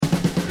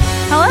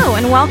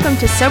and welcome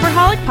to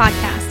Soberholic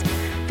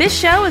Podcast. This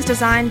show is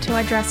designed to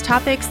address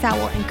topics that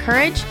will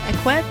encourage,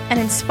 equip, and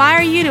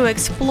inspire you to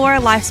explore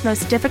life's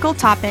most difficult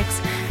topics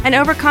and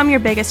overcome your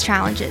biggest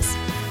challenges.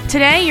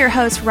 Today, your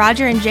hosts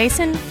Roger and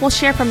Jason will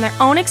share from their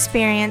own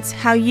experience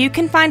how you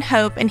can find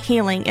hope and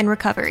healing in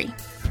recovery.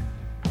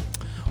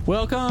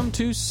 Welcome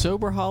to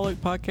Soberholic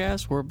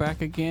Podcast. We're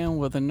back again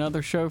with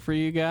another show for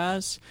you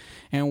guys,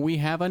 and we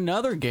have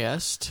another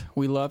guest.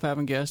 We love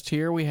having guests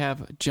here. We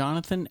have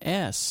Jonathan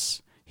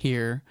S.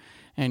 here,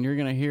 and you're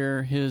going to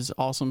hear his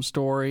awesome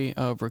story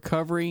of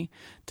recovery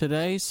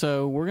today.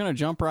 So we're going to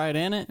jump right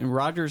in it, and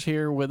Roger's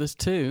here with us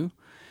too.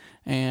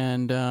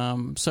 And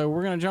so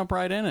we're going to jump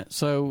right in it.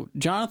 So,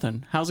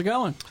 Jonathan, how's it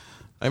going?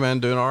 Hey, man,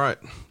 doing all right.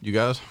 You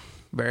guys?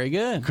 Very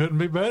good. Couldn't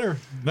be better.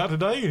 Not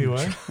today,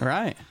 anyway.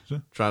 Right.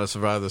 Trying to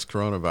survive this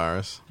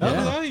coronavirus.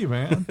 Not today,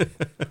 man.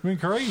 It's been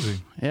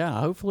crazy. Yeah,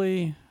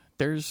 hopefully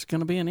there's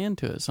going to be an end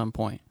to it at some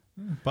point.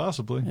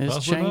 Possibly. It's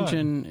Possibly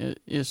changing.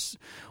 It's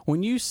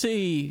when you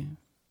see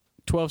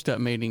 12-step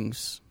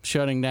meetings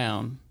shutting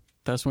down,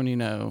 that's when you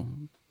know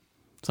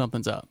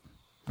something's up.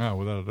 not. Oh,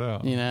 without a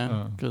doubt. You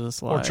know, because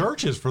it's like... Or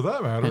churches, for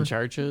that matter. And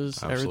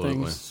churches, Absolutely.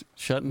 everything's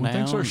shutting When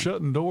down. things are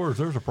shutting doors,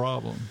 there's a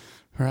problem.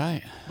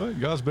 Right. But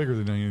God's bigger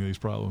than any of these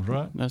problems,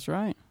 right? That's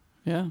right.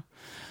 Yeah.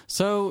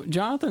 So,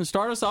 Jonathan,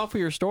 start us off with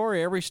your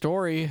story. Every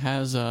story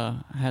has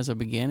a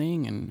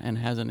beginning and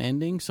has an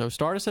ending. So,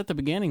 start us at the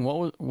beginning.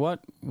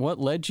 What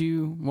led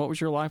you? What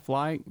was your life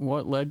like?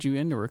 What led you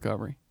into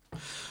recovery?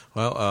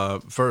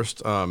 Well,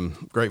 first,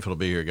 grateful to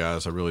be here,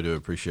 guys. I really do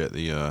appreciate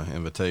the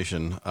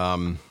invitation.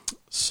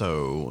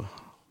 So,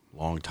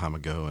 long time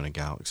ago in a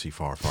galaxy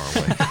far, far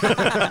away.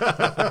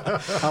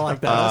 I like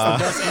that.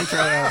 That's the best intro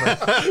ever.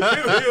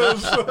 It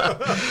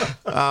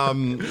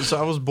is. So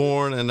I was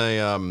born in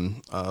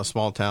a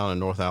small town in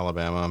North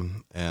Alabama,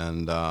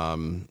 and I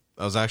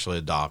was actually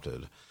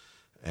adopted.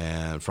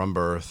 And from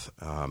birth,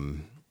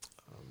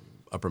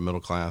 upper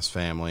middle class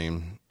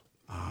family.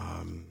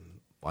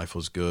 Life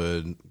was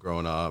good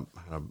growing up.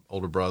 I had an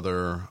older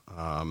brother.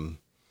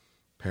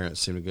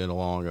 Parents seemed to get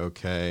along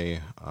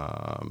okay.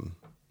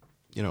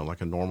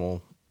 Like a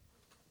normal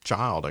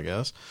child, I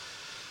guess.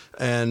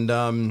 And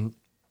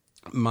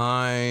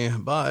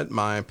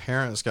my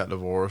parents got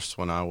divorced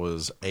when I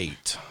was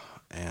 8,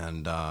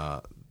 and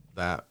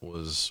that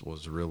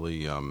was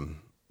really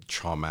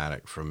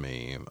traumatic for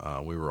me.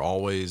 We were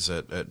always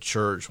at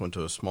church. Went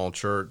to a small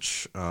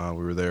church. We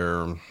were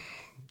there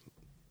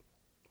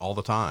all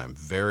the time.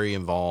 Very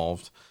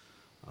involved.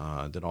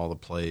 Did all the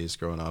plays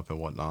growing up and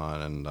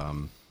whatnot,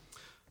 and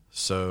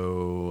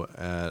so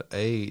at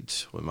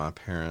 8, when my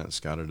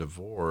parents got a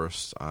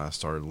divorce, I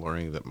started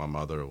learning that my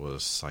mother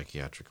was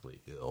psychiatrically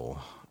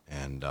ill.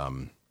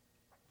 And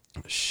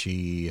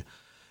she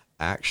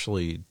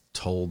actually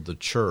told the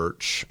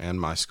church,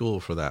 and my school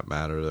for that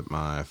matter, that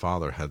my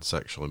father had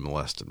sexually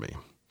molested me.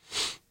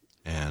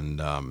 And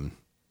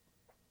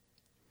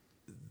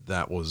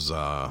that was,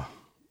 that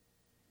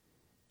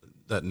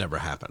never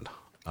happened.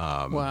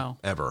 Wow.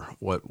 Ever.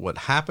 What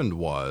happened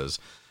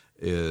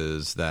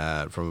is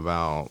that from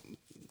about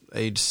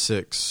age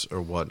 6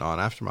 or whatnot,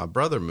 after my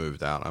brother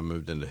moved out, I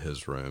moved into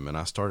his room, and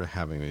I started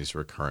having these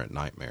recurrent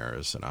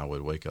nightmares, and I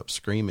would wake up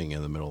screaming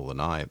in the middle of the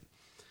night,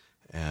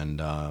 and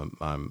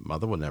my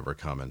mother would never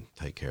come and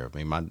take care of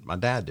me. My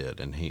dad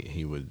did, and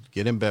he would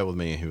get in bed with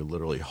me, and he would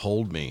literally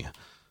hold me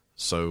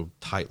so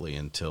tightly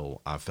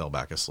until I fell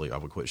back asleep. I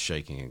would quit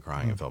shaking and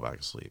crying and fell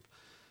back asleep.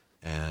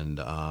 And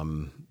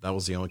that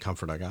was the only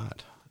comfort I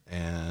got.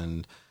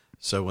 And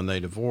so when they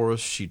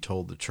divorced, she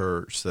told the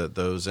church that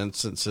those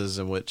instances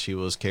in which he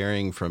was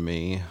caring for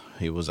me,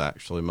 he was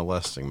actually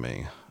molesting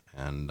me.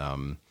 And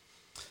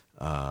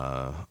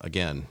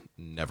again,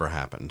 never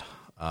happened.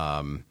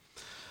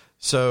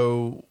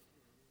 So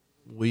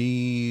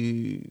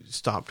we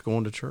stopped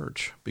going to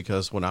church,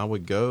 because when I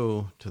would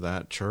go to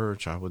that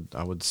church, I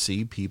would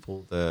see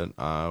people that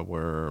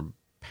were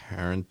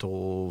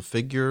parental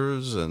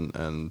figures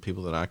and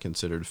people that I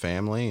considered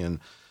family, and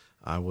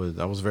I was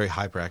a very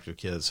hyperactive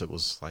kid, so it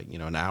was like,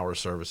 an hour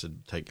service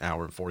would take an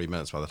hour and 40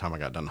 minutes by the time I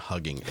got done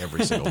hugging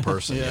every single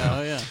person.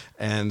 Yeah.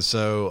 And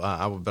so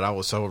I would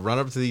run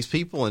up to these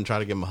people and try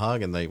to give them a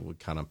hug, and they would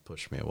kind of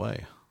push me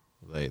away.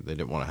 They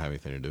didn't want to have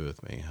anything to do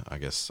with me. I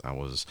guess I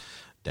was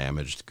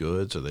damaged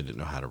goods, or they didn't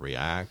know how to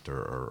react,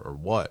 or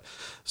what.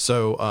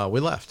 So we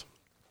left.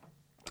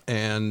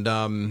 And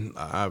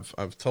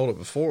I've told it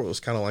before. It was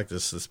kind of like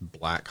this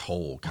black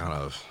hole kind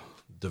of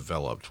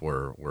developed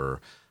where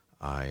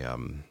I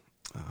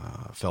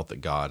felt that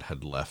God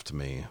had left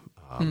me.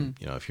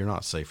 If you're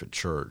not safe at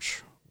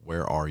church,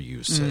 where are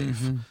you safe?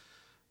 Mm-hmm.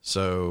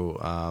 So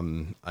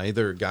I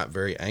either got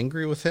very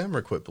angry with him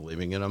or quit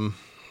believing in him.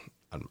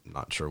 I'm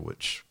not sure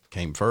which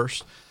came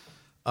first.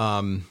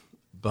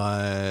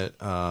 But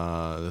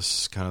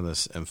this kind of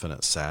this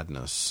infinite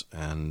sadness.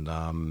 And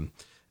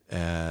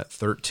at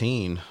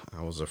 13,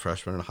 I was a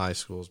freshman in high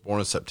school. I was born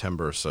in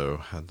September, so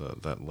had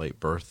that late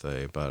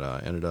birthday. But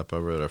I ended up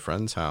over at a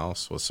friend's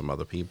house with some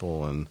other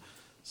people, and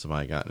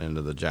somebody got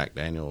into the Jack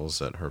Daniels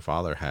that her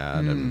father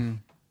had.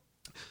 And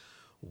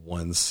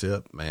one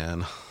sip,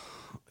 man.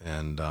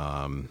 And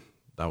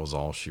that was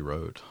all she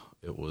wrote.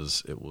 It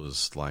was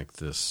like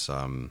this,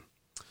 I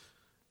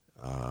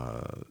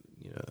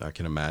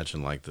can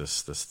imagine like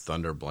this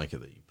thunder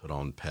blanket that you put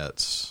on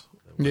pets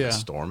when it's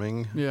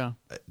storming. Yeah.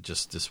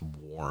 Just this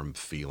warm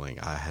feeling.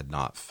 I had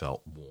not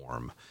felt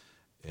warm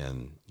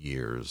in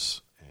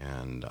years.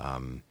 And,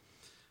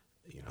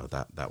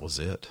 that was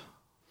it.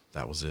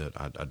 That was it.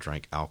 I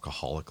drank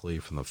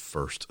alcoholically from the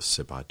first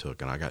sip I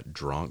took, and I got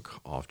drunk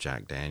off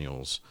Jack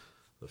Daniels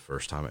the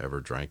first time I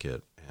ever drank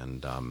it.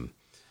 And,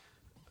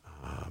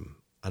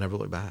 I never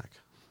looked back.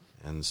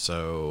 And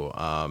so,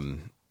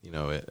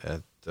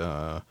 at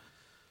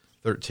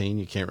 13,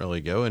 you can't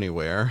really go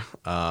anywhere.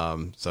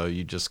 So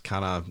you just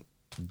kind of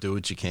do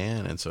what you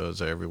can. And so it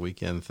was every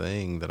weekend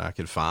thing that I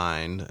could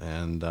find.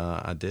 And,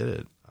 I did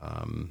it.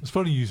 It's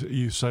funny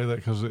you say that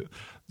because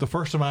the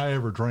first time I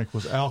ever drank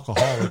was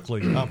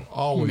alcoholically. I've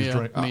always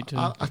drank. Me too.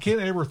 I can't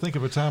ever think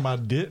of a time I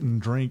didn't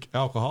drink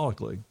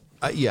alcoholically.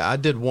 I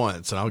did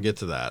once, and I'll get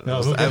to that. No,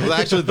 it was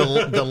actually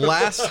the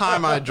last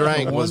time I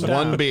drank was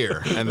one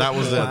beer, and that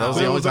was it. That was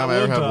the only time I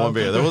ever had one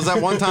beer. There was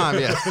that one time,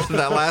 yeah,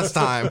 that last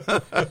time.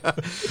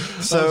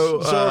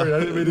 So sorry, I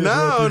didn't mean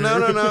to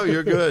interrupt you. No,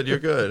 you're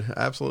good,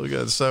 absolutely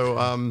good. So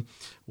I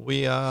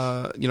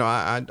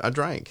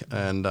drank,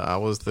 and I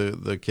was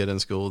the kid in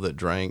school that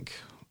drank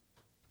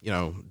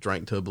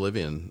to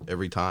oblivion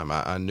every time.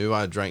 I knew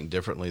I drank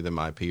differently than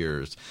my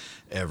peers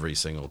every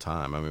single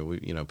time. I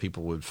mean,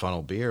 people would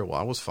funnel beer. Well,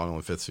 I was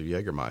funneling fifths of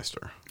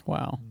Jägermeister.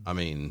 Wow. I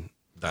mean,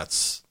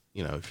 that's,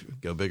 if you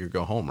go big or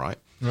go home, right?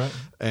 Right.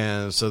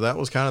 And so that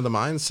was kind of the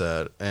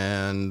mindset.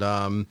 And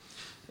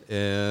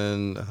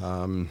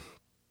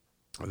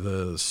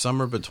the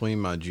summer between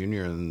my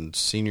junior and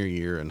senior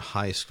year in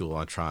high school,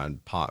 I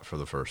tried pot for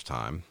the first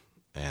time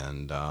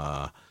and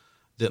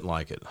didn't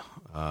like it.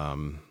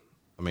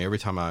 Every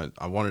time I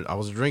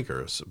was a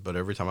drinker, but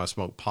every time I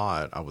smoked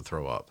pot, I would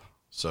throw up.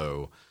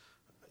 So,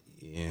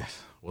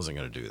 wasn't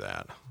going to do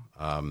that.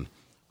 I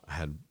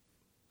had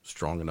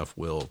strong enough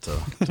will to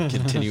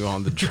continue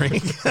on the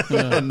drink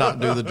and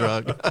not do the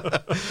drug.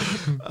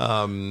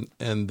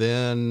 And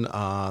then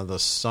the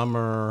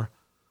summer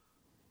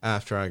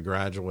after I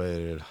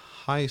graduated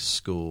high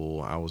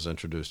school, I was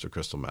introduced to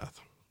crystal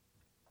meth.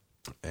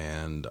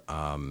 And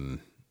I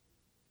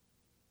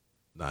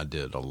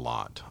did a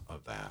lot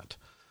of that.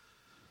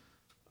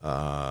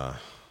 I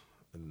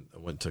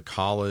went to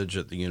college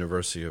at the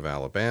University of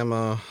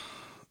Alabama,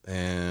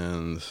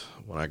 and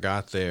when I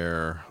got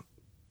there,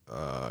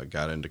 I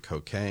got into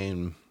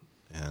cocaine,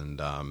 and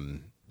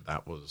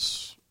that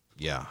was,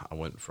 I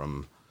went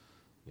from,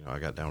 I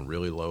got down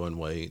really low in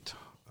weight,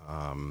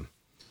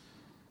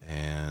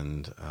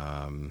 and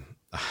I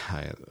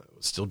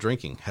was still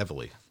drinking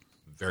heavily.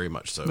 Very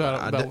much so.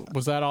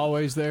 Was that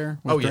always there?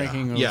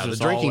 Drinking, the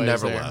drinking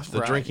never left.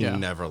 The drinking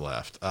never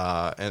left.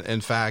 And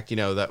in fact,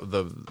 I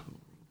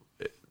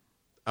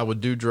would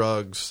do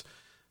drugs,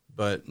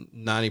 but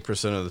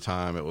 90% of the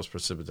time it was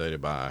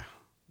precipitated by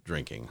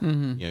drinking.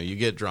 Mm-hmm. You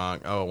get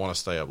drunk. Oh, I want to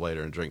stay up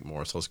later and drink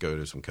more, so let's go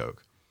do some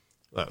coke.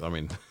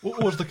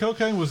 Was the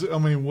cocaine? Was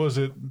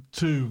it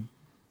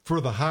for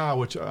the high?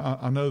 Which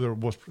I know there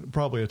was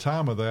probably a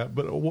time of that.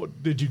 But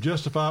what did you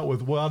justify it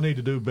with? Well, I need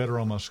to do better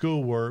on my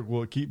schoolwork.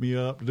 Will it keep me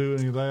up to do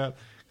any of that?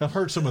 I've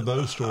heard some of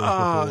those stories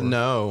before.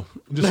 No.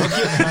 Just like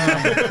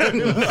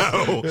getting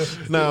high.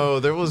 No.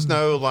 There was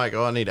no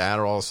I need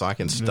Adderall so I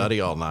can study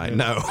all night.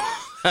 No,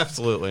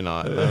 absolutely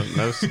not. No.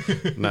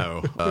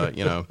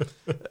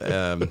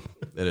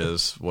 It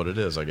is what it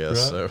is, I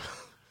guess. Right. So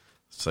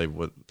say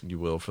what you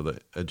will for the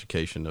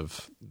education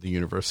of the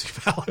University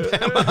of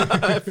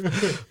Alabama.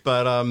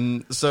 But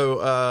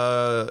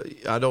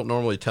I don't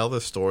normally tell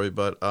this story,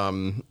 but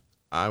I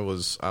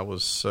was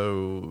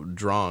so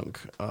drunk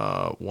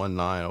one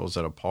night. I was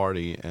at a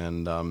party,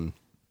 and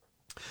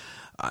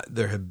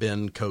there had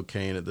been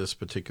cocaine at this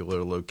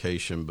particular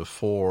location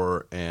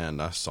before,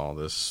 and I saw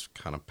this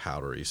kind of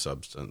powdery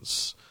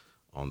substance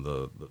on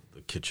the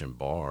kitchen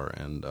bar,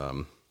 and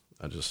I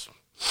just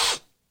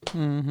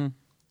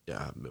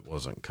it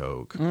wasn't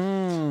Coke.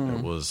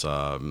 It was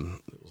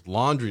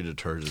laundry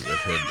detergent that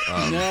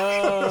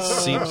had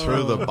seeped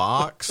through the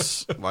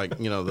box,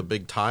 the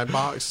big Tide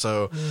box.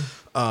 So,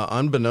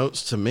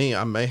 unbeknownst to me,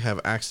 I may have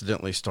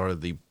accidentally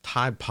started the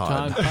Tide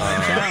Pod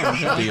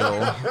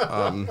deal.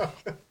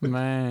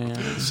 Man.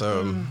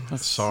 So,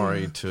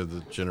 sorry to the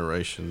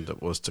generation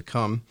that was to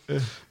come.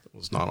 It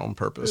was not on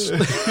purpose.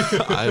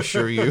 I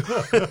assure you.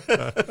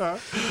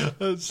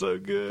 That's so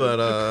good.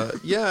 But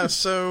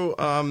so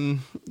I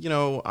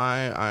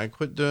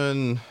quit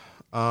doing.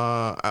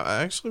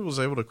 I actually was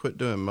able to quit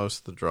doing most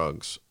of the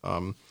drugs.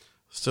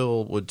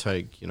 Still would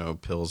take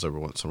pills every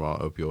once in a while,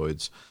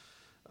 opioids.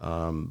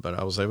 But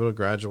I was able to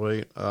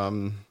graduate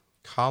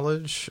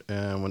college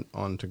and went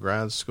on to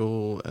grad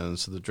school, and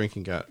so the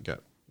drinking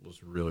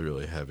was really,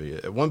 really heavy.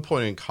 At one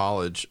point in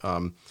college,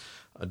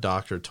 a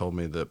doctor told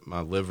me that my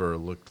liver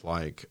looked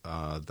like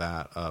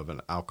that of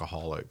an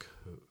alcoholic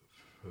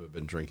who had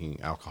been drinking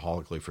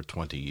alcoholically for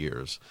 20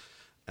 years.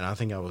 And I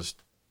think I was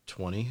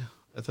 20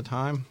 at the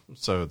time,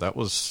 so that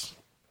was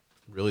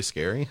really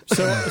scary.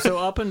 So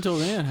up until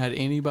then, had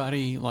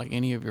anybody, like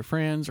any of your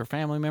friends or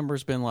family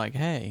members, been like,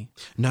 "Hey"?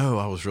 No,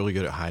 I was really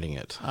good at hiding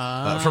it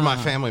from my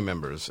family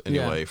members.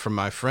 Anyway, Yeah. from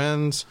my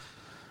friends,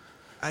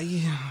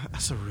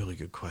 that's a really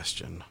good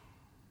question.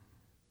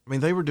 I mean,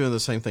 they were doing the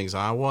same things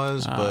I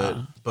was,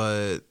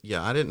 but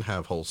yeah, I didn't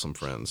have wholesome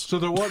friends. So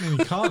there wasn't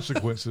any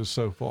consequences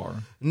so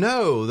far.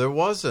 No, there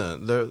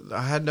wasn't.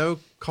 I had no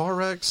car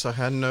wrecks. I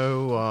had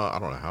no. I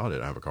don't know how I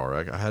didn't have a car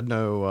wreck. I had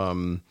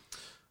no.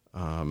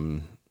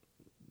 Getting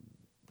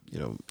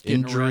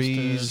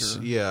Injuries.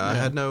 arrested Yeah, I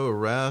had no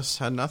arrests.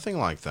 Had nothing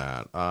like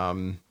that.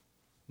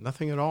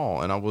 Nothing at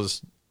all. And I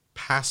was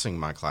passing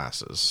my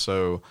classes,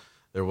 so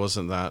there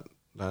wasn't that.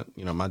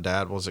 My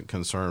dad wasn't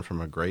concerned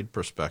from a grade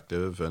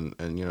perspective, and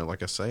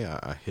like I say,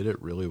 I hit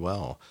it really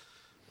well.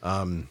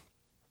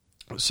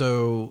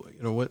 So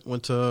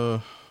went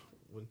to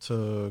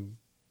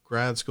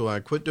grad school.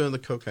 I quit doing the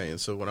cocaine.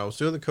 So when I was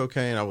doing the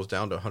cocaine, I was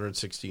down to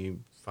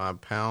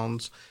 165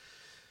 pounds.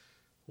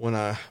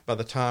 By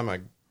the time I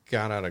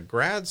got out of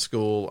grad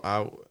school,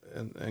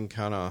 and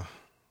kind of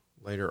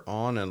later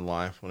on in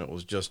life when it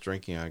was just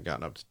drinking, I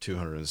gotten up to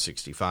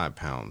 265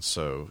 pounds.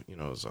 So it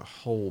was a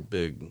whole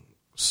big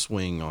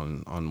swing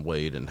on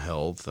weight and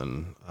health,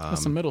 and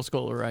That's a middle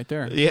schooler right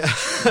there. yeah,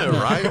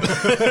 right.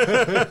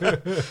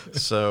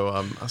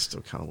 So I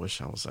still kind of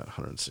wish I was at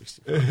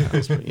 165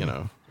 pounds, but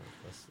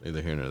that's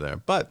neither here nor there.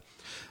 But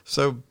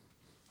so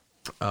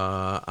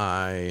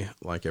I,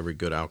 like every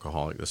good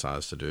alcoholic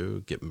decides to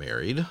do, get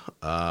married,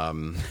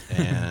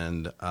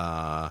 and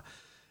I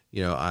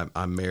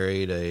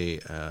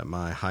married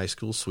my high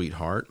school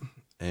sweetheart,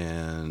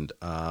 and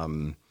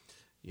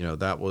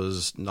that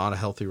was not a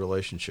healthy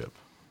relationship.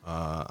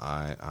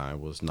 I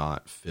was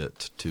not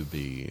fit to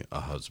be a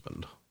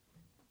husband.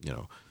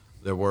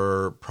 There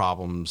were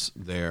problems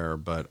there,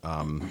 but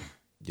I'm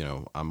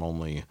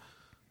only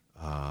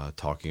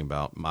talking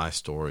about my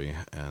story,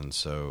 and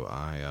so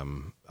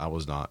I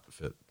was not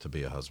fit to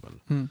be a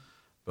husband.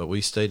 But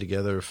we stayed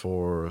together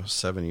for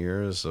 7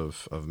 years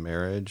of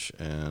marriage,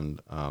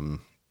 and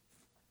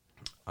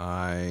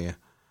I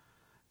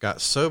got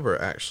sober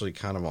actually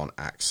kind of on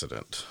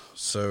accident.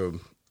 So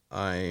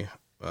I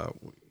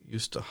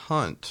used to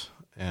hunt,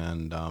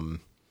 and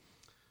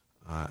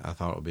I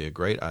thought it would be a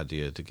great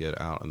idea to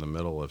get out in the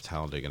middle of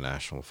Talladega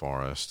National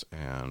Forest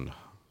and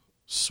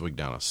swig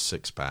down a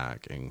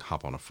 6-pack and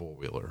hop on a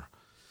 4-wheeler.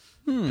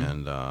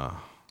 And,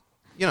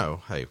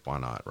 hey, why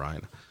not,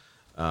 right?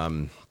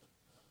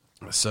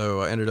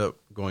 So I ended up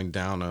going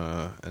down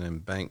an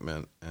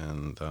embankment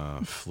and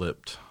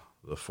flipped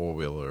the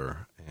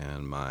 4-wheeler,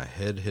 and my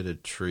head hit a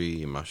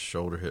tree, my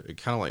shoulder hit it,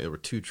 kind of like there were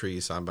two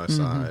trees side by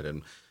side,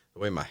 and the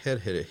way my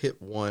head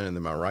hit one, and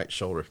then my right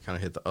shoulder kind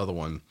of hit the other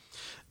one,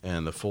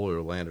 and the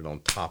 4-wheeler landed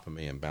on top of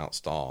me and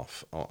bounced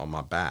off on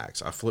my back.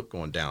 So I flipped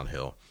going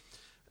downhill,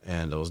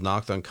 and I was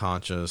knocked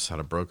unconscious,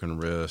 had a broken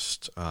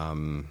wrist,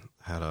 I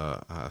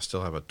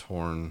still have a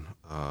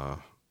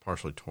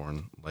partially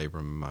torn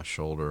labrum in my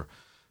shoulder,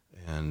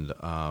 and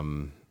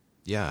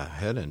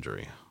head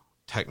injury.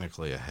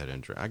 Technically a head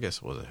injury. I guess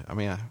it was. I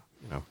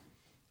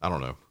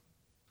don't know.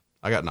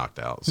 I got knocked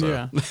out,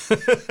 so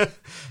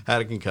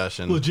had a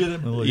concussion.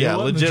 Legitimately, yeah,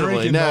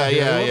 legitimately. No,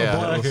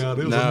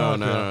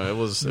 yeah. It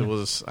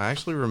was. I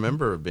actually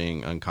remember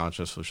being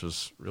unconscious, which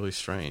was really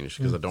strange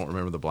because I don't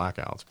remember the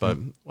blackouts. But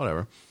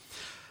whatever.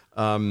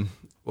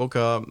 Woke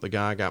up. The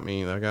guy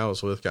I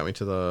was with got me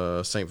to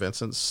the St.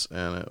 Vincent's,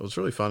 and it was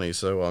really funny.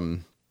 So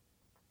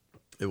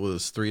it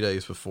was 3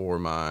 days before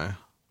my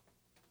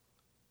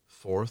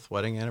 4th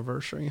wedding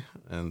anniversary,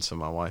 and so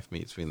my wife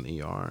meets me in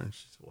the ER, and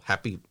she's, well,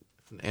 happy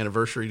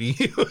anniversary to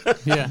you.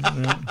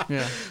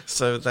 Yeah.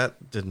 So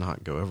that did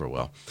not go over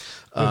well.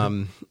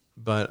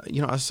 But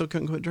I still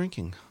couldn't quit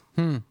drinking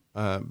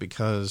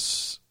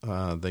because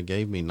they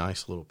gave me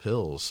nice little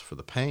pills for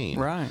the pain,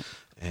 Right.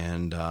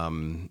 And it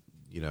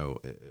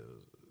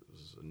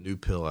was a new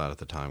pill out at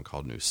the time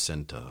called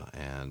Nucynta,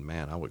 and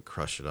man, I would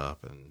crush it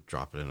up and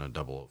drop it in a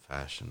double old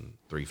fashioned,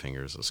 3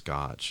 fingers of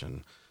scotch,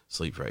 and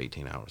sleep for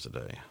 18 hours a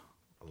day.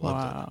 I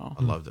loved it.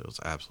 I loved it. It was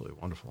absolutely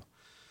wonderful.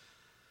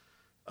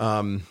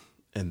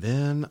 And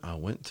then I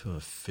went to a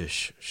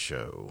fish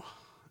show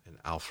in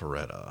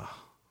Alpharetta,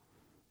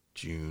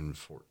 June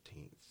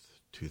 14th,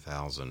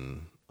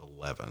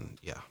 2011.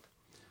 Yeah.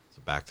 It's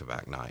a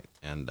back-to-back night.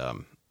 And I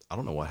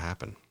don't know what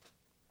happened.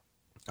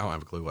 I don't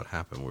have a clue what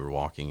happened. We were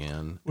walking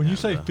in. When you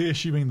say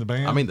fish, you mean the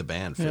band? I mean the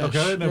band Fish.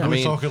 Okay, I didn't know if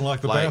we're talking like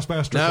the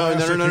Bassmaster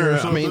Classic. No. Or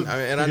I mean,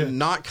 I'm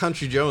not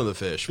Country Joe and the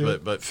Fish,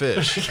 but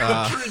Fish.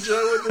 Country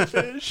Joe and the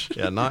Fish.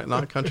 Yeah,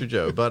 not Country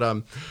Joe.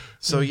 But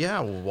so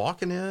yeah, we're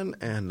walking in,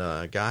 and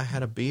a guy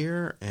had a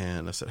beer,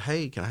 and I said,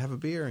 "Hey, can I have a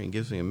beer?" And he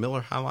gives me a Miller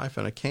High Life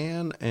in a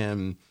can,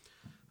 and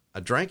I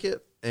drank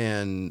it,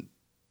 and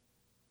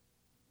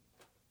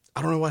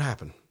I don't know what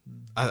happened.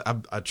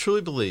 I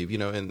truly believe,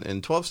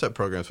 in 12-step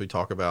programs, we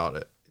talk about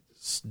it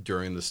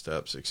during the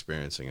steps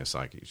experiencing a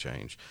psychic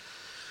change.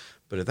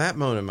 But at that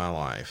moment in my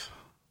life,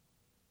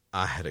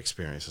 I had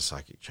experienced a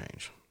psychic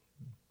change.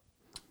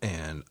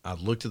 And I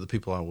looked at the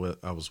people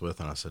I was with,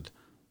 and I said,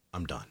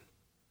 I'm done.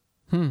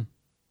 I'm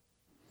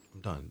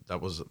done.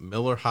 That was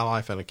Miller High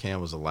Life in a Can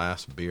was the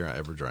last beer I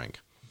ever drank.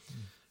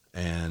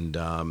 And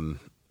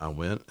I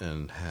went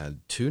and had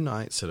 2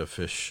 nights at a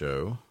fish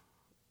show.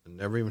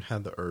 Never even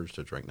had the urge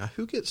to drink. Now,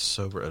 who gets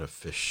sober at a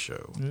fish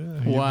show?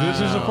 Yeah, Wow. This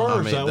is a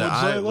first. I would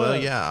say that. Well,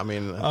 yeah. I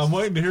mean, I'm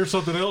waiting to hear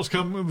something else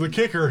come. The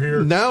kicker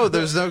here. no,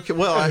 there's no.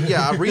 Well,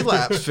 I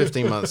relapsed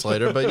 15 months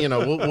later, but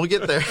we'll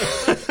get there.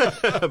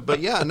 But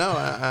yeah, no,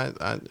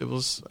 it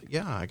was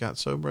I got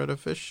sober at a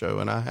fish show,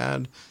 and I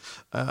had,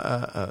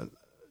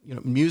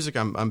 music.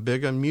 I'm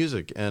big on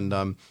music,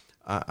 and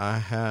I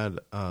had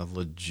a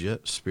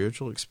legit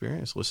spiritual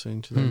experience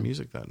listening to their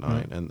music that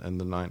night and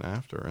the night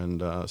after.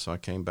 And so I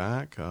came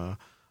back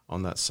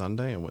on that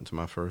Sunday and went to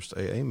my first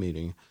AA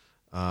meeting,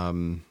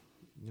 that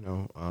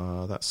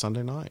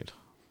Sunday night.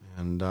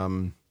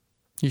 And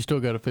You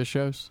still go to fish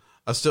shows?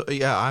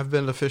 I've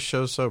been to fish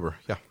shows sober.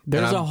 Yeah.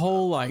 There's a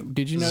whole,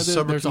 did you know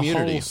that there's a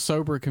whole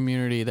sober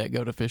community that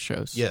go to fish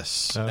shows?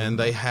 Yes. And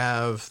they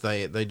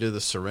do the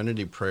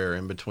serenity prayer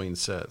in between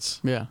sets.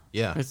 Yeah.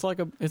 Yeah. It's like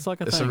a thing.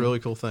 It's a really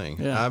cool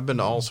thing. Yeah. I've been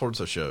to all sorts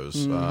of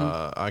shows.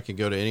 I can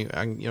go to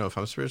if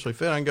I'm spiritually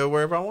fit, I can go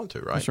wherever I want to,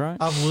 right? That's right.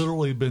 I've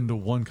literally been to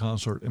one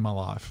concert in my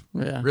life.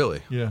 Yeah.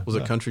 Really? Yeah. Was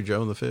it Country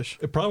Joe and the Fish?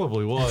 It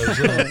probably was.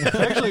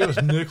 Actually, it was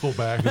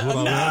Nickelback is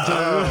what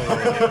I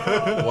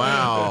went to.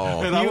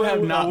 Wow. And You I have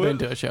went- not I been went-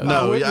 to a show.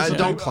 No, went to I some-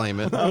 don't claim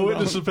it. I went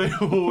to some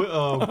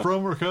people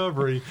from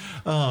recovery,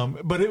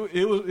 but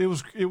it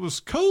was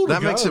cool. That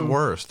to makes go, it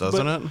worse,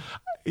 doesn't but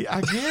it?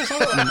 I guess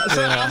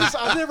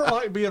I never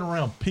like being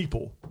around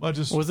people. I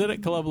just Was it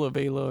at Club La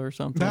Vila or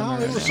something? no,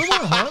 Or- it was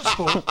somewhere in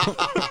Huntsville.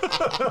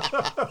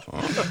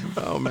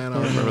 Oh man,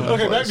 I remember that.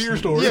 Okay, back place. to your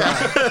story.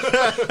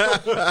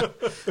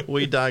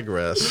 We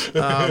digress.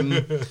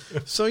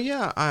 So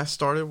yeah, I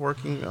started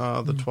working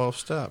the 12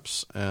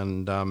 steps,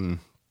 and man,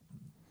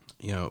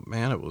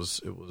 it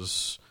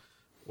was.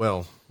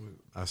 Well,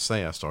 I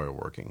say I started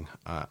working.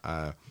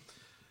 I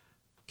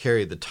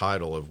carried the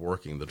title of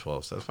working the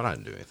 12 steps, but I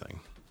didn't do anything.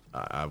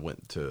 I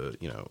went to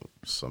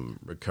some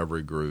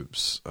recovery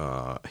groups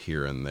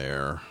here and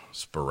there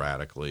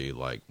sporadically,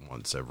 like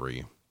once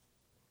every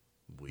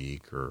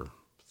week or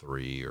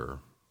 3 or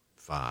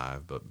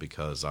 5. But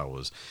because I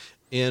was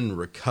in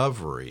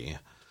recovery,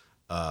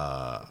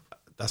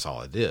 that's all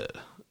I did,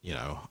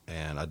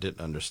 and I didn't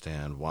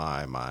understand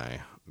why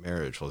my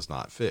marriage was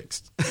not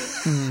fixed.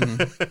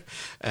 And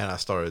I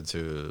started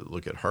to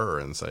look at her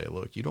and say,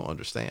 look, you don't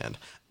understand.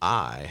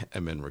 I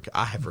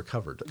have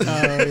recovered. Oh,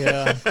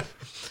 yeah.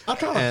 I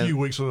tried a few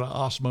weeks of the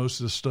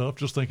osmosis stuff,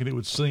 just thinking it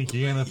would sink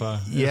in if I I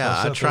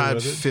sat there tried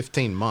with it.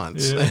 15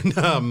 months,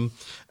 Yeah.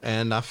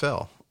 and I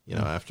fell.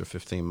 After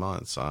 15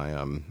 months, I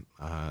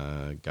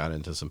got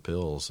into some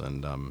pills,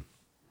 and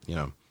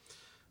that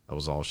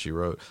was all she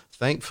wrote.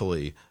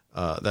 Thankfully,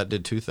 that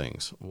did 2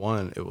 things.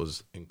 One, it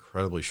was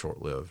incredibly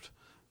short-lived,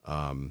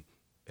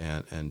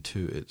 and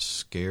 2, it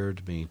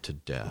scared me to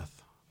death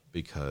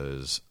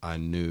because I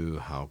knew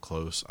how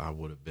close I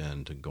would have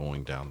been to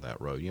going down that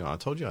road. I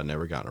told you I'd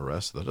never gotten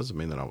arrested. That doesn't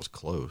mean that I was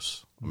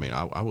close. I mean,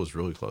 I was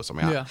really close. I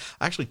mean, Yeah.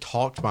 I actually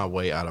talked my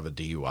way out of a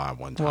DUI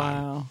one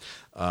time.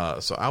 Wow.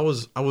 So I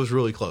was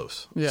really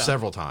close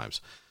several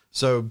times.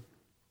 So,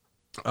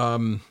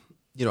 I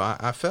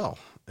fell,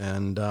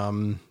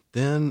 and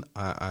then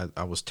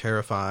I was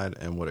terrified,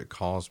 and what it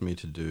caused me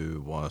to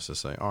do was to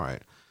say, all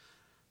right,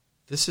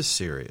 this is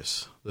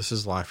serious. This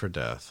is life or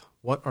death.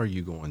 What are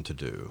you going to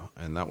do?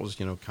 And that was,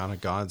 kind of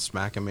God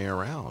smacking me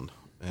around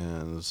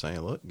and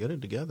saying, look, get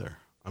it together.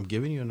 I'm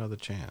giving you another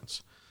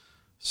chance.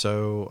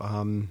 So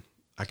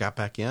I got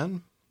back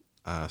in.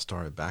 I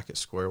started back at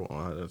square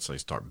one. I'd say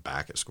start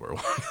back at square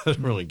one. I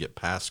didn't really get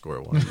past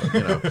square one.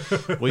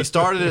 But, we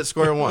started at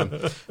square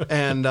one.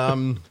 And,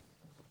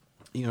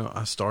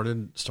 I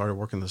started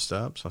working the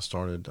steps. I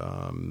started,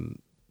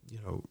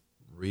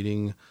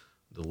 reading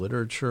the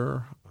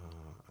literature.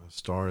 I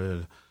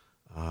started,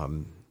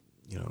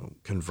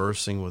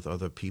 conversing with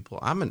other people.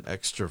 I'm an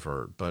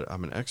extrovert, but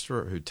I'm an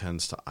extrovert who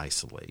tends to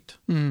isolate.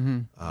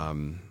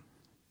 Mm-hmm.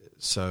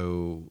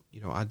 So,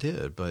 I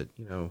did, but,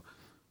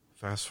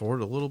 fast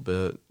forward a little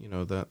bit,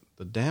 that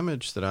the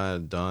damage that I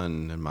had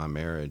done in my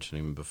marriage, and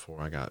even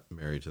before I got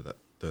married to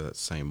that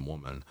same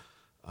woman,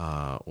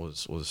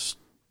 was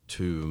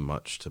too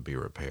much to be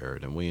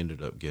repaired. And we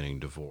ended up getting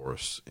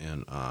divorced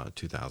in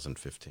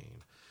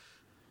 2015.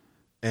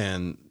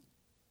 And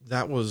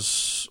that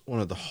was one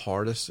of the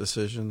hardest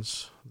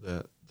decisions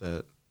that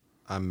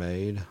I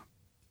made.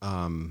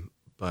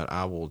 But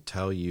I will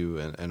tell you,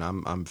 and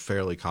I'm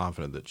fairly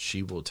confident that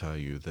she will tell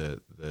you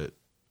that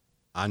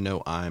I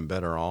know I am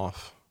better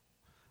off,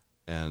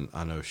 and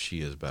I know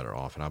she is better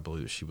off, and I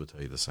believe that she will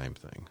tell you the same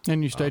thing.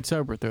 And you stayed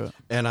sober through it.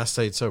 And I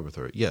stayed sober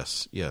through it.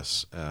 Yes,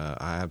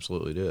 I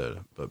absolutely did.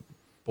 But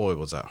boy,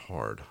 was that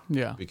hard.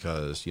 Yeah.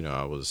 Because,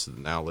 I was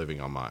now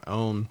living on my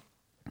own.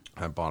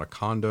 I bought a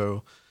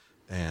condo.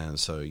 And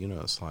so,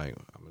 it's like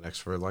I'm an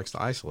extrovert who likes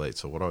to isolate.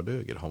 So what do?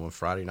 I get home on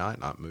Friday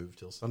night, not move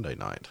till Sunday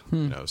night.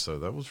 So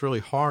that was really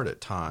hard at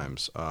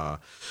times.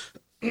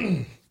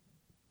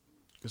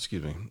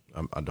 excuse me,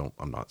 I'm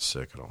not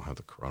sick. I don't have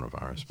the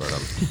coronavirus, but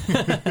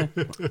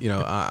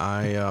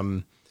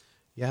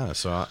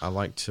so I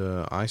like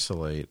to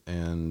isolate,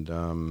 and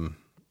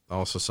I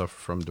also suffer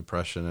from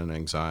depression and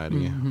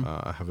anxiety.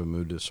 I have a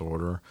mood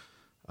disorder,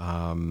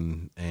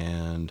 and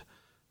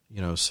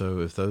so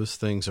if those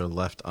things are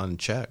left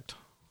unchecked,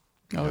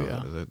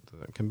 that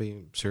can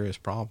be serious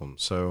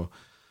problems. So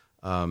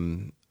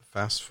not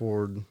fast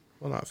forward,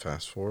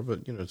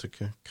 but to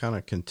kind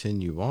of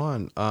continue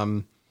on.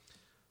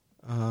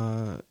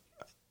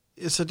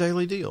 It's a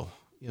daily deal.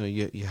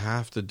 You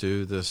have to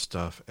do this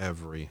stuff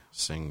every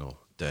single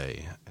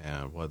day,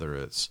 and whether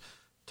it's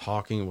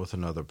talking with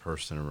another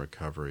person in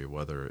recovery,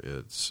 whether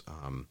it's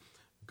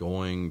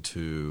going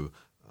to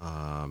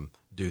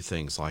do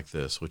things like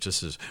this, which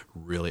this is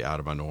really out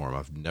of my norm.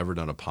 I've never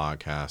done a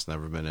podcast,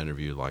 never been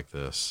interviewed like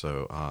this,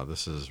 so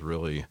this is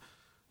really,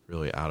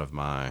 really out of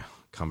my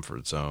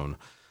comfort zone.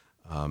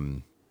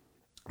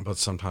 But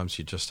sometimes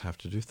you just have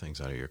to do things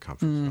out of your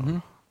comfort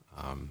zone.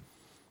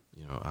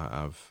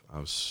 I've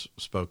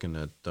spoken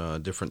at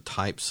different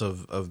types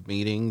of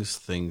meetings,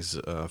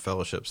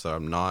 fellowships that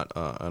I'm not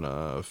an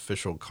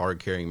official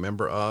card-carrying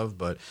member of,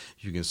 but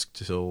you can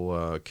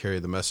still carry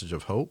the message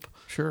of hope.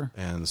 Sure.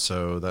 And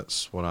so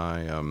that's what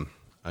I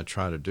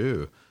try to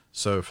do.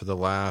 So for the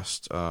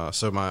last,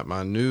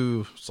 my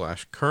new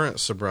 / current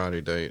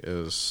sobriety date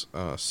is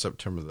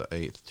September the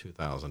 8th,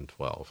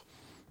 2012,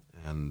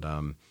 and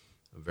I'm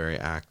very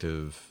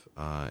active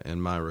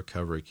in my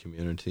recovery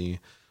community.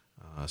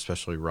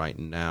 Especially right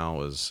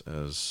now as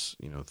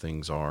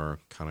things are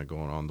kind of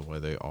going on the way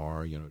they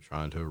are,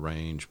 trying to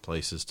arrange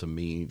places to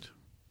meet,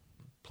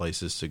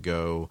 places to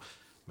go,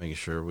 making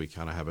sure we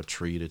kind of have a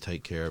tree to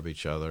take care of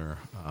each other.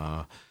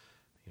 I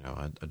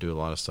do a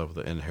lot of stuff with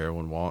the End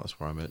Heroin Walk. That's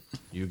where I met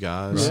you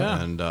guys. Yeah.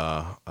 And,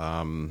 I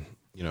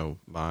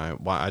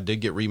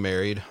did get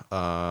remarried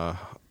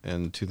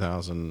in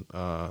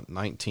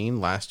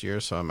 2019 last year.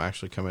 So I'm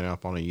actually coming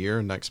up on a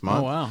year next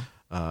month. Oh,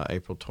 wow.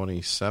 April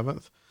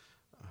 27th.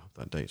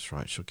 That date's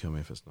right. She'll kill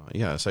me if it's not.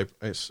 Yeah, I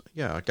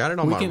got it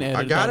on my.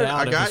 I got it.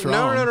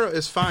 No.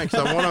 It's fine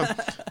because I want to.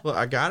 Look,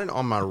 I got it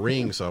on my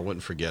ring so I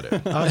wouldn't forget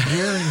it. I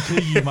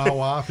guarantee you, my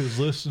wife is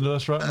listening to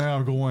us right now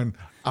and going,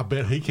 "I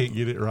bet he can't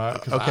get it right."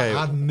 Okay,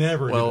 I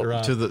never get it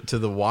right. To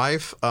the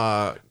wife,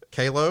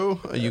 Kalo,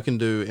 you can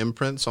do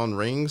imprints on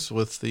rings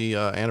with the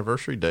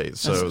anniversary date.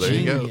 So That's there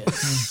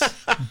genius. you go.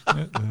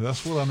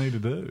 That's what I need to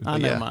do. I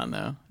know mine,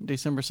 though.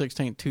 December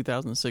 16th,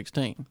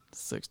 2016.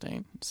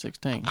 16.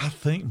 I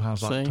think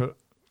mine's like... See?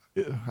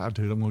 I'm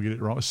going to get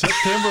it wrong.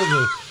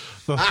 September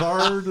the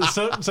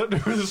 3rd,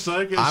 September the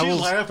 2nd. She's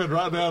laughing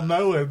right now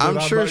knowing that I'm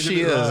sure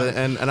she is. Right.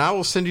 And I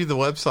will send you the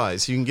website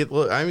so you can get...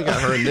 Look, I even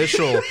got her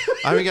initial...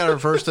 I even got her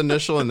first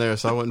initial in there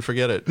so I wouldn't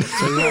forget it.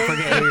 So you won't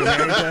forget who you're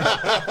married to?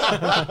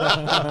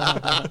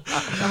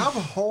 I'm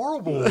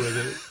horrible with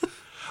it.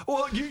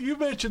 Well, you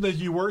mentioned that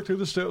you worked through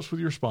the steps with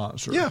your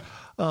sponsor. Yeah.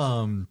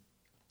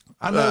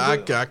 I know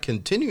I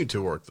continue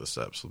to work the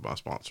steps with my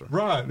sponsor.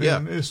 Right. Yeah.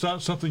 And it's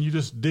not something you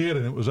just did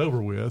and it was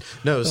over with.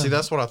 No, see,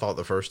 that's what I thought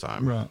the first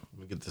time. Right.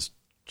 We get this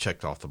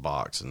checked off the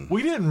box. And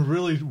we didn't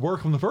really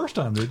work them the first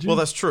time, did you? Well,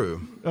 that's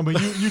true. I mean,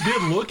 you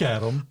did look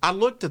at them. I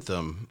looked at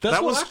them.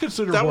 That's what I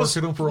considered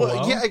working them for a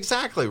while. Yeah,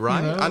 exactly,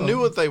 right? I knew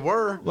what they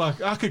were.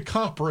 Like, I could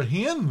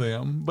comprehend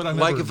them, but I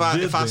never like if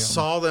did I them.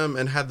 saw them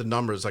and had the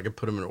numbers, I could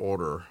put them in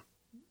order.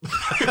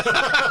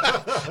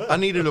 I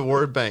needed a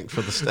word bank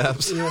for the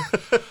steps. Yeah.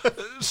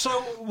 So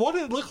what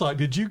did it look like?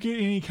 Did you get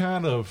any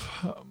kind of...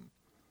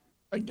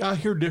 I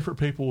hear different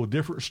people with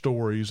different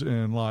stories,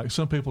 and like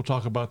some people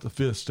talk about the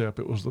 5th step.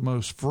 It was the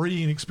most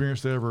freeing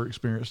experience they ever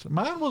experienced.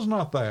 Mine was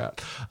not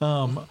that.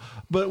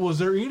 But was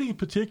there any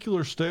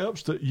particular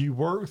steps that you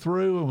worked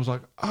through and was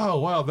like, oh,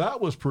 wow, that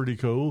was pretty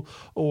cool?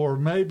 Or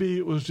maybe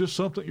it was just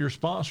something your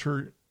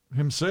sponsor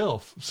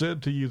himself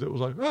said to you that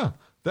was like,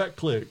 that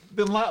clicked.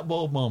 Then light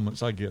bulb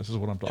moments, I guess, is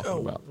what I'm talking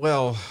about.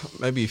 Well,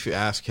 maybe if you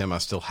ask him, I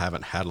still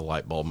haven't had a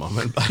light bulb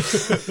moment.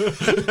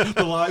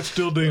 The light's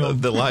still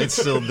dim. The light's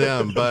still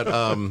dim. But,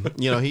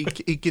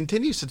 he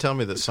continues to tell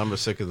me that some are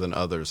sicker than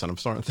others, and I'm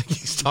starting to think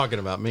he's talking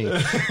about me.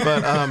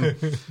 But,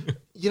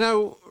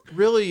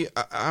 really,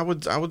 I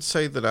would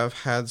say that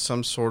I've had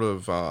some sort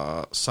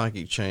of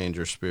psychic change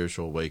or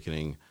spiritual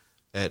awakening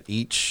at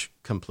each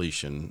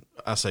completion.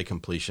 I say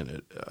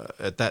completion,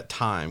 at that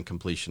time,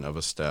 completion of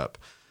a step.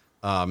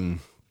 Every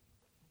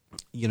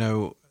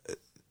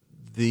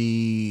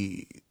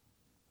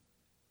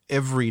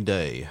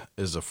day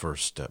is a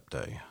first step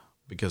day,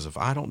 because if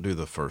I don't do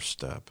the first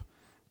step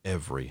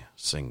every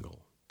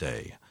single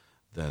day,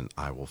 then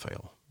I will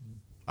fail.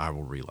 I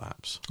will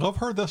relapse. I've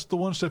heard that's the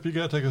one step you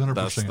got to take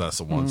 100%. That's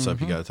the one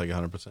step you got to take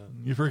 100%.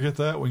 You forget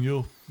that when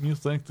you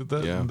think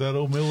that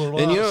old Miller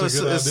Lite's and a good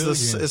idea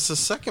again. It's the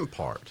second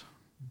part.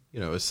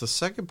 It's the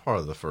second part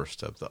of the first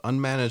step, the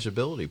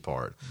unmanageability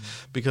part,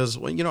 because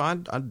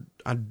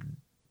I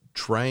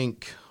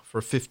drank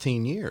for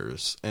 15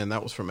 years, and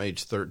that was from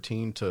age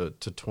 13 to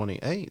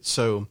 28.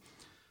 So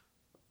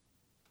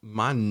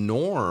my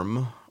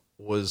norm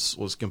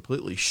was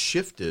completely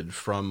shifted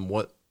from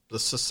what the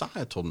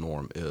societal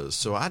norm is.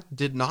 So I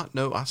did not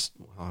know. I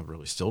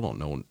really still don't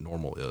know what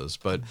normal is,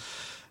 but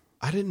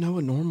I didn't know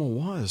what normal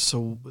was.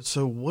 So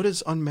what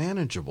is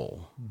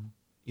unmanageable?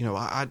 You know,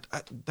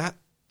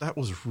 that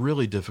was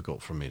really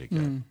difficult for me to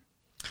get.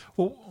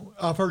 Well,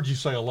 I've heard you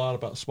say a lot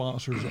about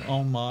sponsors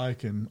on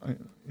mic and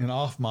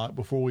off mic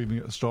before we even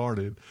get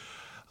started.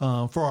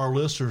 For our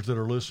listeners that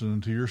are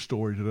listening to your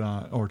story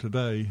tonight or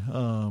today,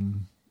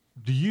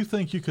 do you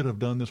think you could have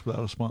done this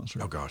without a sponsor?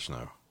 Oh gosh,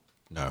 no.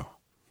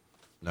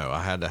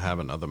 I had to have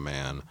another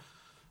man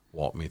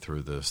walk me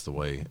through this the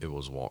way it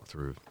was walked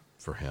through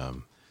for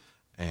him.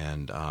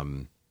 And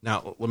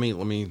now let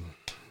me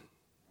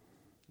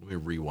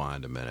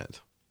rewind a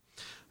minute.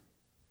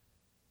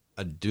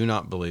 I do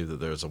not believe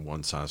that there's a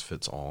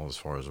one-size-fits-all as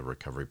far as a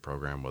recovery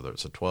program, whether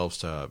it's a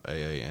 12-step,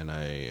 AA,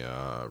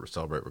 NA,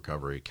 Celebrate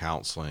Recovery,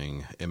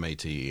 counseling,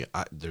 MAT.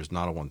 There's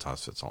not a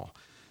one-size-fits-all.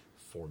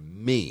 For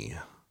me,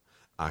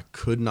 I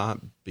could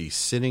not be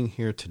sitting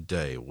here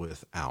today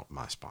without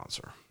my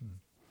sponsor.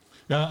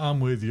 Yeah, I'm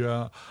with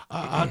you.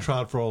 I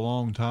tried for a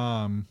long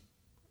time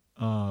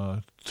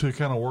to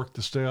kind of work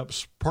the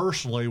steps.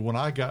 Personally, when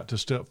I got to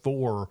step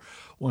 4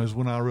 was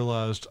when I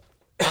realized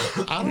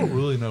I don't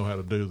really know how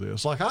to do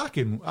this. Like I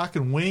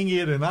can wing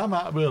it and I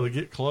might be able to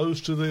get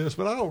close to this,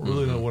 but I don't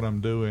really know what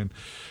I'm doing.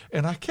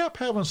 And I kept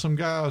having some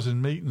guys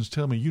in meetings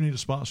tell me, you need a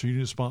sponsor.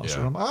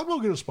 Yeah. And I'm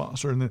going to get a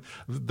sponsor. And then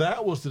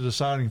that was the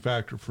deciding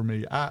factor for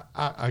me.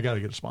 I got to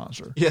get a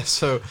sponsor. Yeah.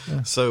 So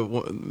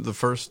the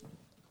first,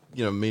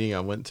 meeting I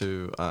went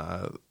to,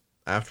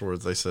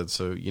 afterwards they said,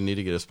 so you need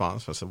to get a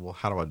sponsor. I said, well,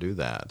 how do I do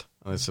that?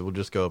 And they said, well,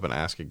 just go up and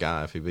ask a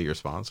guy if he'd be your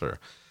sponsor.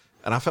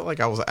 And I felt like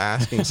I was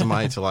asking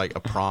somebody to like a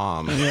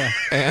prom, and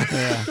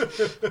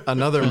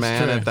another That's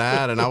man true. At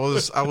that. And I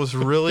was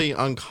really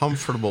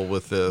uncomfortable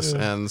with this.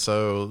 Yeah. And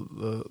so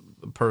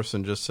the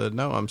person just said,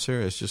 no, I'm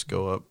serious. Just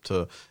go up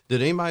to,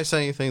 did anybody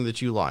say anything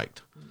that you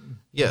liked?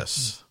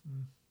 Yes.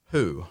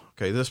 Who?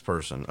 Okay. This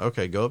person.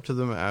 Okay. Go up to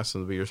them and ask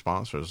them to be your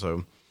sponsor.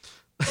 So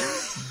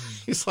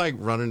he's like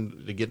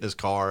running to get in his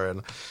car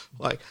and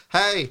like,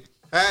 hey,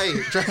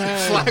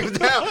 flag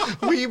down.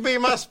 Will you be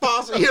my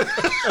sponsor?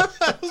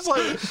 I was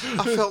like,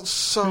 I felt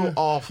so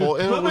awful.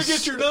 And Let me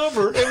get your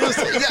number. It was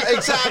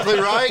exactly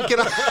right.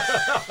 Can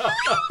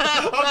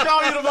I'll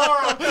call you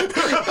tomorrow.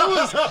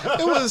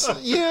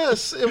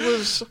 It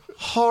was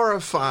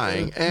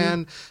horrifying.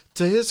 And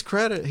to his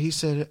credit, he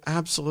said,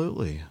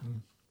 absolutely.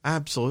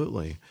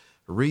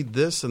 Read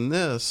this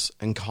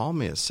and call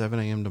me at 7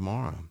 a.m.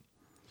 tomorrow.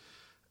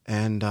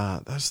 And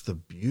that's the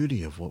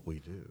beauty of what we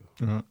do.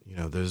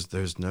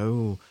 There's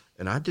no,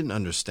 and I didn't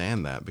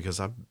understand that because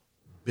I've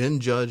been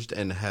judged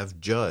and have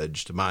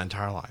judged my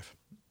entire life.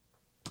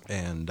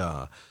 And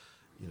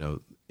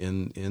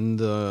in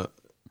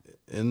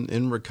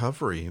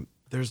recovery,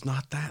 there's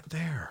not that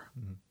there.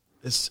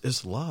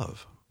 It's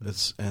love.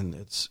 It's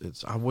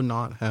I would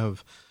not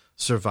have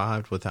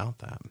survived without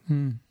that.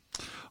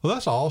 Well,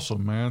 that's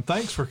awesome, man.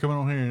 Thanks for coming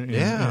on here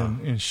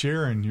and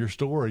sharing your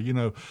story.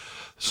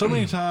 So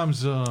many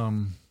times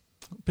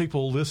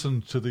people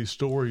listen to these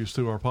stories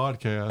through our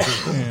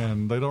podcast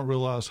and they don't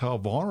realize how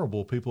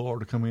vulnerable people are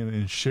to come in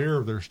and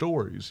share their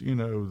stories.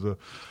 The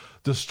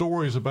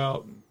stories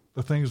about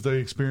the things they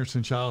experienced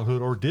in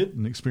childhood or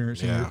didn't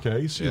experience in your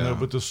case,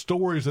 but the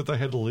stories that they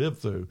had to live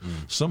through,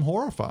 some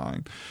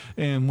horrifying.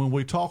 And when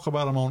we talk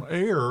about them on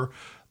air,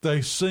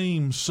 they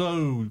seem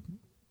so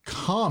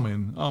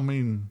common. I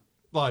mean,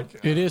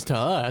 like it is to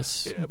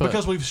us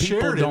because we've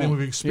shared it and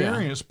we've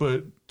experienced,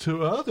 but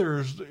to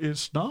others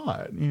it's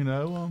not.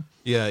 You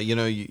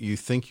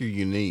think you're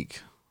unique,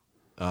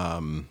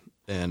 and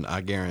I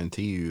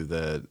guarantee you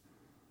that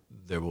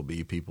there will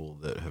be people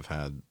that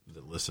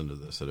listen to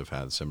this that have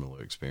had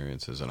similar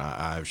experiences, and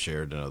I've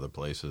shared in other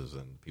places,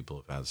 and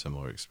people have had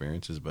similar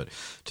experiences. But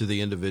to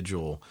the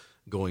individual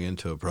going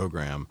into a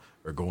program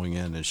or going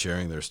in and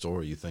sharing their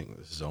story, you think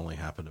this has only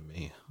happened to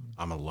me.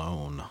 I'm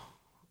alone.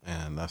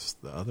 And that's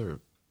the other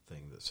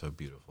thing that's so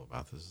beautiful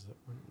about this is that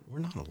we're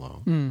not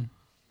alone.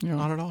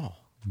 Not at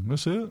all.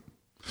 That's it.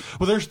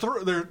 Well, there's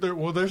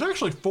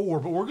actually 4,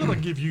 but we're going to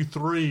give you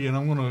 3, and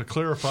I'm going to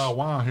clarify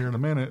why here in a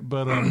minute.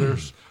 But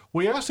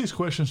we ask these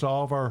questions to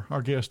all of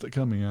our guests that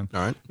come in. All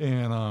right.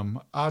 And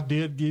I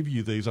did give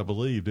you these, I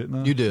believe, didn't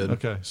I? You did.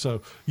 Okay.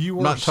 So you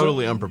were not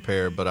totally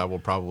unprepared, but I will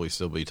probably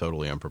still be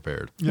totally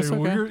unprepared. Yeah,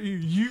 well,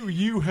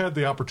 you had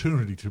the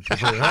opportunity to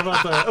prepare. How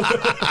about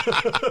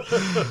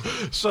that?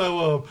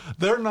 So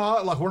they're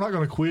not like, we're not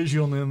going to quiz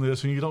you on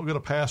this, and you don't get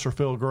a pass or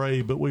fail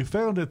grade. But we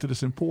found it that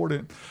it's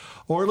important,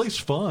 or at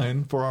least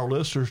fun, for our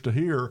listeners to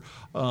hear.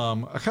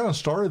 I kind of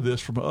started this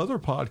from other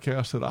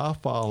podcasts that I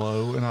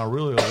follow, and I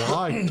really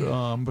liked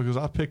because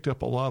I picked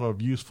up a lot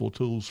of useful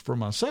tools for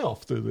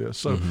myself through this.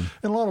 So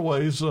in a lot of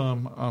ways,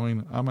 I'm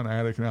an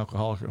addict and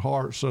alcoholic at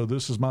heart, so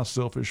this is my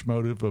selfish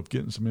motive of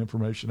getting some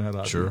information out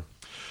of you.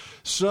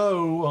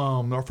 So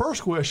our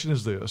first question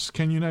is this.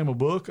 Can you name a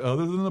book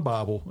other than the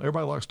Bible?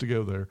 Everybody likes to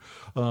go there.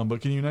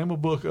 But can you name a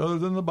book other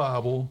than the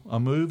Bible, a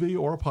movie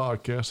or a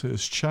podcast that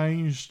has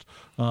changed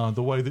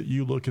the way that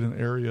you look at an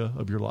area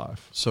of your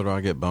life? So do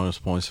I get bonus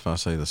points if I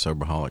say the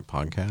Soberholic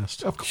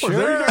podcast? Of course.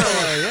 There you go.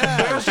 Yeah.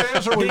 Best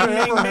answer we've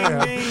ever had.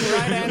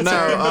 Right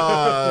answer.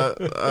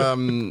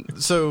 No,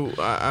 so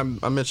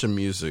I mentioned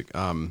music.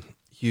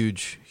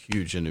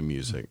 Huge into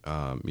music.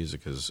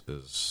 Music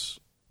is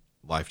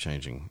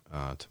life-changing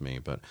to me.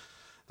 But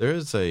there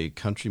is a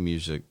country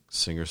music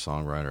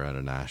singer-songwriter out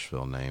of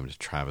Nashville named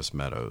Travis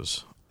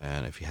Meadows.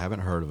 And if you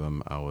haven't heard of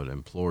him, I would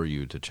implore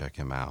you to check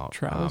him out.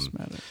 Travis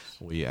Meadows.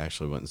 We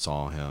actually went and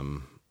saw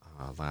him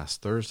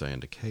last Thursday in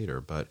Decatur.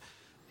 But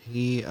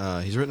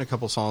he's written a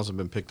couple songs that have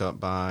been picked up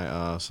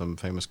by some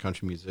famous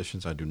country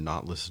musicians. I do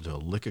not listen to a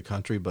lick of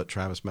country but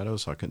Travis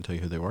Meadows, so I couldn't tell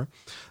you who they were.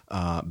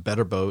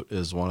 Better Boat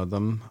is one of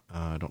them.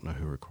 I don't know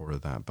who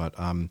recorded that. But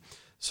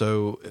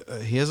so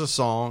he has a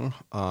song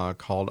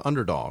called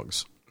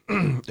Underdogs.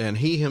 And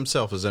he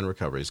himself is in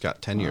recovery. He's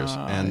got 10 years.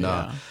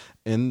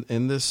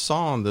 In this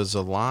song, there's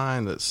a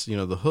line that's,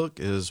 the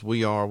hook is,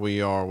 we are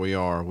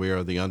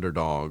the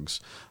underdogs.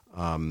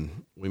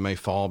 We may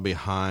fall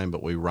behind,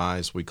 but we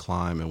rise, we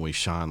climb, and we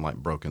shine like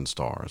broken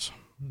stars.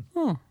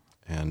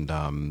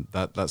 And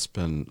that's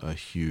been a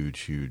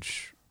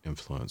huge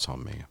influence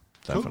on me,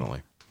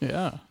 definitely. Cool.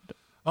 Yeah.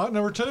 All right,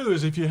 number 2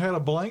 is if you had a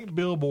blank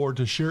billboard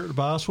to share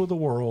advice with the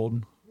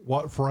world,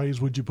 what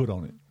phrase would you put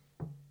on it?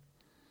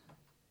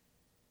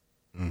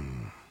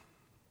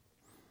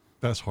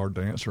 That's hard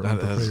to answer.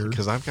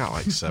 Because I've got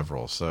like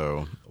several.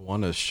 So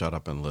one is shut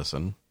up and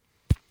listen.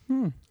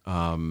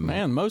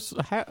 Man, most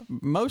of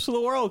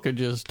the world could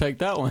just take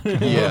that one.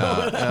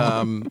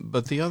 Yeah.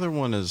 But the other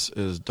one is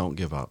don't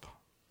give up.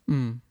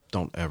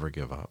 Don't ever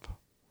give up.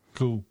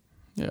 Cool.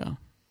 Yeah.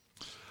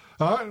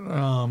 All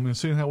right. And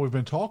seeing how we've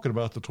been talking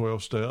about the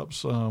 12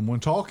 steps, when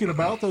talking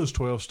about those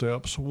 12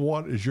 steps,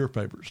 what is your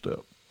favorite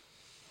step?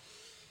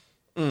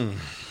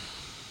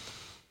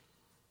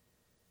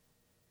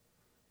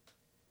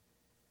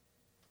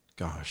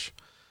 Gosh,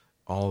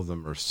 all of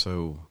them are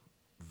so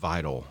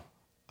vital.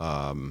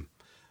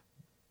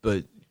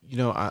 But,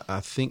 I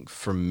think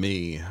for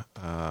me,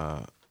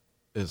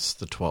 it's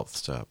the 12th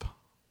step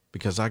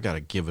because I got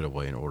to give it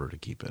away in order to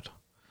keep it.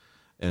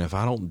 And if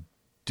I don't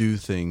do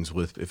things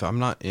if I'm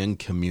not in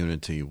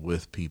community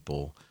with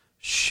people,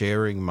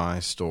 sharing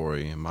my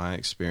story and my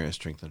experience,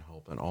 strength, and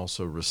hope, and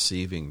also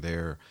receiving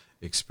their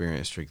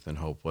experience, strength, and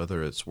hope,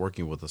 whether it's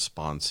working with a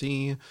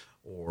sponsee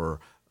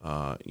or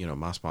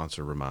my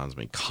sponsor reminds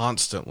me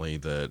constantly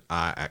that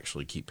I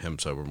actually keep him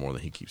sober more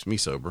than he keeps me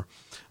sober.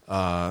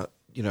 That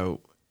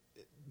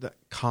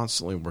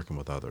constantly working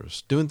with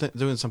others, doing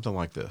something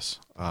like this,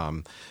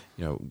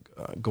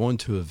 going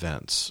to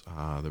events,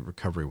 the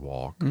recovery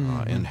walk,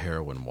 and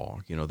heroin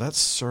walk. That's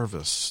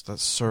service.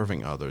 That's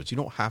serving others. You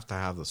don't have to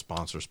have the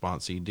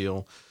sponsor-sponsee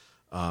deal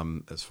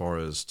as far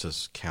as to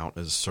count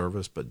as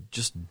service, but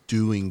just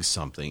doing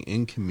something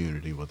in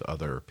community with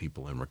other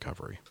people in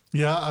recovery.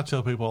 Yeah, I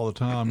tell people all the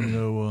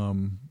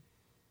time,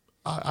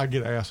 I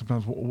get asked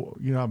sometimes,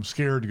 I'm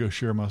scared to go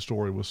share my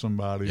story with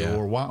somebody,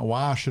 or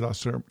why should I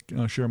share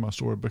my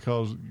story?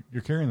 Because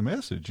you're carrying the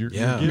message. You're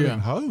giving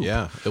hope.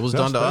 Yeah, it was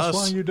done to us.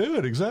 That's why you do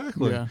it,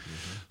 exactly. Yeah.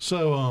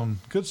 So,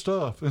 good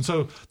stuff. And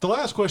so the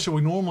last question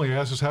we normally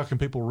ask is how can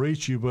people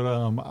reach you? But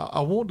I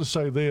want to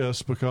say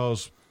this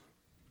because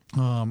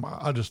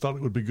I just thought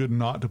it would be good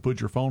not to put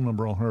your phone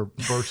number on her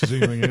versus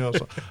anything else.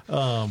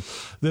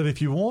 That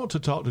if you want to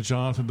talk to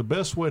Jonathan, the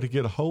best way to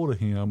get a hold of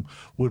him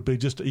would be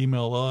just to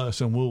email us,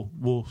 and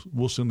we'll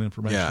send the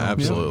information. Yeah,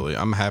 absolutely.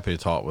 I'm happy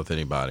to talk with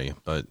anybody,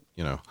 but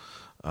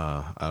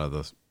out of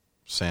the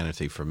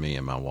sanity for me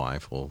and my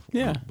wife, we'll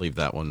leave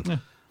that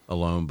one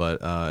alone.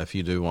 But if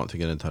you do want to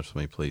get in touch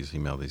with me, please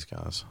email these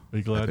guys.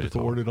 Be glad to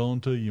forward it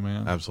on to you,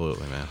 man.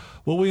 Absolutely, man.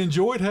 Well, we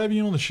enjoyed having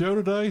you on the show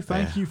today.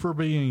 Thank you for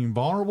being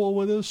vulnerable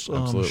with us,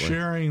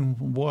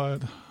 sharing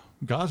what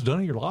God's done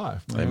in your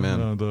life, man.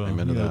 Amen.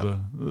 Amen to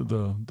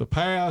that. The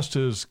past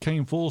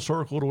came full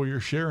circle to where you're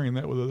sharing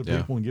that with other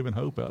people and giving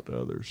hope out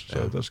to others.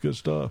 So that's good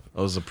stuff.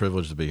 It was a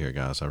privilege to be here,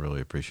 guys. I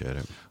really appreciate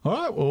it. All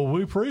right. Well,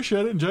 we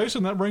appreciate it. And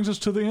Jason, that brings us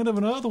to the end of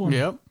another one.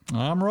 Yep.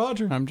 I'm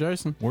Roger. I'm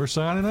Jason. We're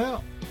signing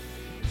out.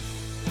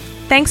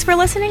 Thanks for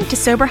listening to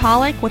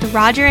Soberholic with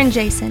Roger and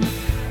Jason.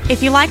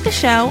 If you like the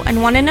show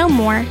and want to know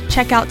more,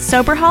 check out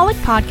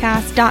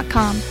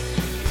SoberholicPodcast.com.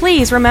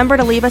 Please remember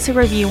to leave us a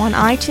review on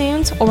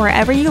iTunes or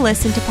wherever you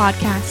listen to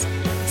podcasts.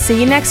 See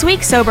you next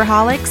week,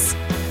 Soberholics.